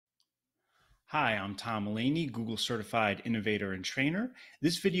Hi, I'm Tom Mulaney, Google Certified Innovator and Trainer.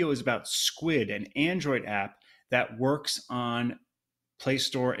 This video is about Squid, an Android app that works on Play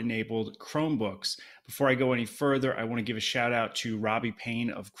Store enabled Chromebooks. Before I go any further, I want to give a shout out to Robbie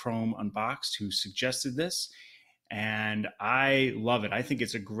Payne of Chrome Unboxed, who suggested this. And I love it. I think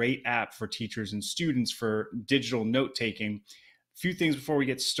it's a great app for teachers and students for digital note taking. Few things before we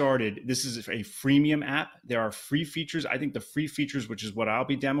get started. This is a freemium app. There are free features. I think the free features, which is what I'll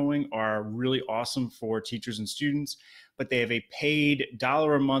be demoing, are really awesome for teachers and students, but they have a paid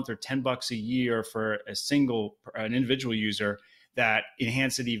 $1 a month or $10 a year for an individual user that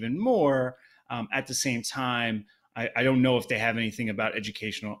enhance it even more. At the same time, I don't know if they have anything about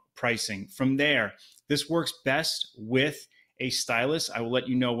educational pricing. From there, this works best with a stylus. I will let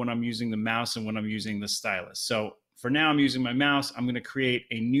you know when I'm using the mouse and when I'm using the stylus. So for now, I'm using my mouse. I'm going to create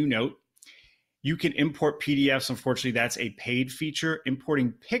a new note. You can import PDFs. Unfortunately, that's a paid feature.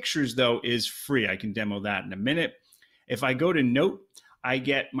 Importing pictures, though, is free. I can demo that in a minute. If I go to Note, I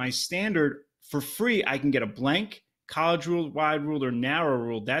get my standard for free. I can get a blank, college ruled, wide ruled, or narrow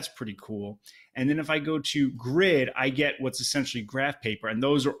ruled. That's pretty cool. And then if I go to Grid, I get what's essentially graph paper, and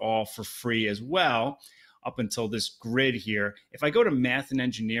those are all for free as well, up until this grid here. If I go to Math and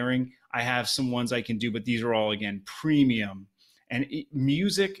Engineering, I have some ones I can do, but these are all, again, premium. And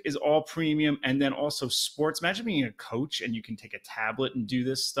music is all premium. And then also sports. Imagine being a coach and you can take a tablet and do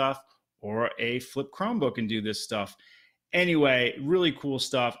this stuff, or a flip Chromebook and do this stuff. Anyway, really cool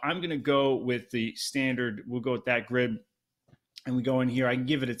stuff. I'm going to go with the standard. We'll go with that grid. And we go in here. I can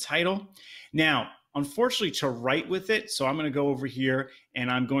give it a title. Now, unfortunately, to write with it, so I'm going to go over here and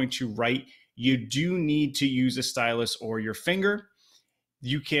I'm going to write. You do need to use a stylus or your finger.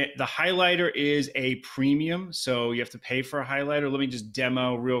 The highlighter is a premium, so you have to pay for a highlighter. Let me just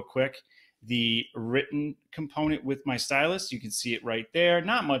demo real quick the written component with my stylus. You can see it right there.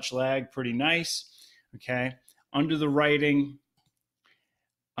 Not much lag, pretty nice. Okay. Under the writing,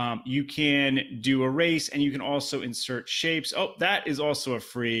 you can do erase, and you can also insert shapes. Oh, that is also a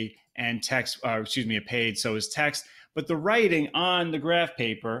free, and text, a paid, so is text. But the writing on the graph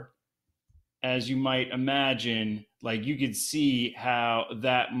paper, as you might imagine, like, you could see how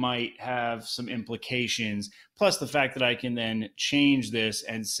that might have some implications. Plus the fact that I can then change this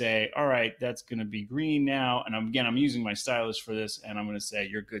and say, all right, that's going to be green now. And I'm using my stylus for this, and I'm going to say,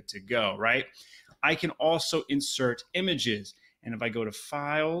 you're good to go, right? I can also insert images. And if I go to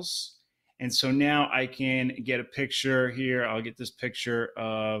Files, and so now I can get a picture here. I'll get this picture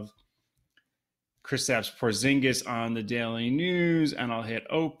of Kristaps Porzingis on the Daily News, and I'll hit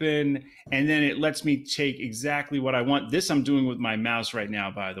open, and then it lets me take exactly what I want. This I'm doing with my mouse right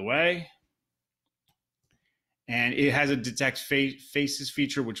now, by the way. And it has a detect faces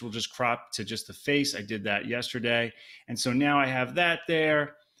feature, which will just crop to just the face. I did that yesterday. And so now I have that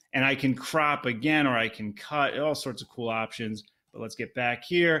there, and I can crop again, or I can cut, all sorts of cool options. But let's get back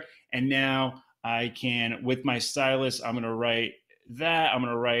here. And now I can, with my stylus, I'm going to write that. I'm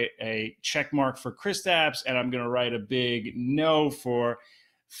going to write a check mark for Kristaps, and I'm going to write a big no for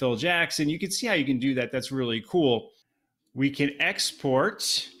Phil Jackson. You can see how you can do that. That's really cool. We can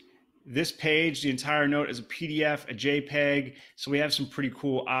export this page, the entire note, as a PDF, a JPEG. So we have some pretty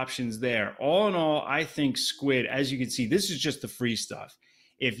cool options there. All in all, I think Squid, as you can see, this is just the free stuff.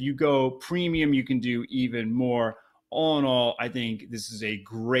 If you go premium, you can do even more. All in all, I think this is a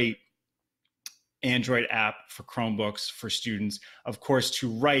great Android app for Chromebooks for students. Of course, to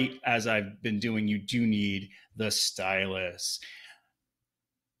write, as I've been doing, you do need the stylus.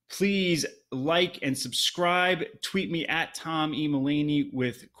 Please like and subscribe. Tweet me at Tom E. Mulaney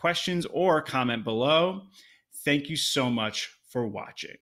with questions, or comment below. Thank you so much for watching.